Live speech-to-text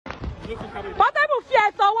Portable fi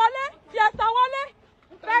ẹ̀sọ̀ wọlé, fi ẹ̀sọ̀ wọlé.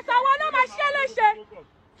 Ẹ̀sọ̀ wọlé máa ṣe léṣe.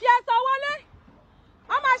 Fi ẹ̀sọ̀ wọlé.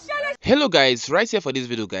 Hello guys, right here for this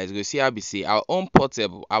video guys, we see how we say our own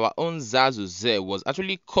Portable, our own Zazu Z was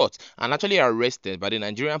actually caught and actually arrested by the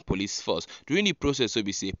Nigerian police force. During the process, so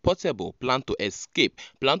we say Portable planned to escape,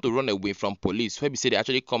 planned to run away from police, where we say they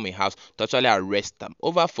actually come in house to actually arrest them.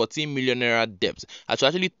 Over 14 million naira debt, as we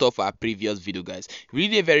actually thought for our previous video guys.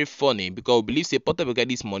 Really very funny because we believe say Portable get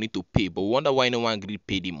this money to pay, but we wonder why no one agreed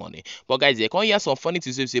pay the money. But guys, you can't hear some funny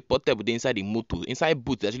things. Say Portable they inside the motor, inside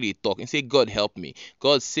boots actually talk and say God help me,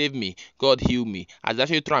 God save me, God heal me, as they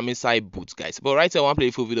actually throw them inside boots guys. But right here I want to play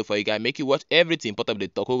a full video for you guys, make you watch everything Portable they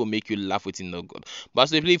talk, will make you laugh with it no good. But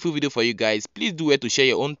as we play a full video for you guys, please do it to share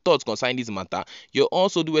your own thoughts concerning this matter. You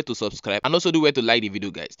also do it to subscribe and also do it to like the video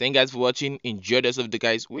guys. Thank you guys for watching, enjoy the rest of the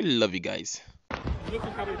guys, we love you guys.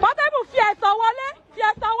 Portable fi ẹ̀sọ̀ wọlé, fi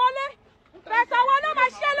ẹ̀sọ̀ wọlé. Ẹ̀sọ̀ wọlé máa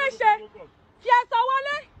ṣe léṣe. Fi ẹ̀sọ̀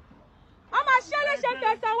wọlé. A máa ṣe léṣe fi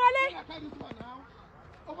ẹ̀sọ̀ wọlé.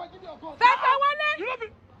 Fẹ̀sọ̀ wọlé.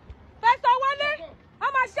 Fẹ̀sọ̀ wọlé. A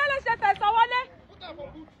máa ṣe léṣe fẹ̀sọ̀ wọlé.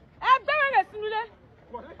 Ẹ bẹ̀rẹ̀ rẹ̀ sínú ilé.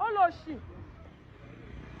 Ó lọ ṣì.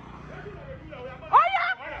 Ó yá.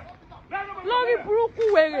 Lórí burúkú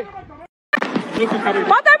wèrè.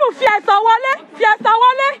 Portable fi ẹ̀sọ̀ wọlé, fi ẹ̀sọ̀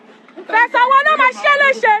wọlé. Fẹ̀sọ̀ wọlé máa ṣe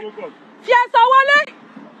léṣe. Fi ẹ̀sọ̀ wọlé.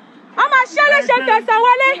 A máa ṣe léṣe fẹ̀sọ̀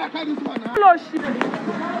wọlé. Ó lọ ṣì.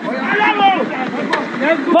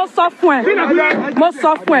 Mo sọ fún ẹ, mo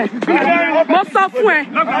sọ fún ẹ, mo sọ fún ẹ,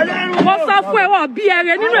 mo sọ fún ẹ, wọ́n bí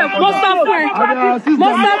ẹrẹ nínú ẹ̀, mo sọ fún ẹ, mo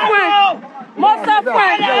sọ fún ẹ, mo sọ fún ẹ,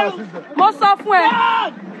 mo sọ fún ẹ,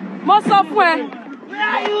 mo sọ fún ẹ,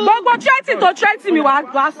 gbogbo tírẹ́tì tó tírẹ́tì mi wà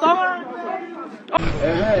sọ.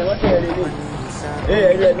 Hey!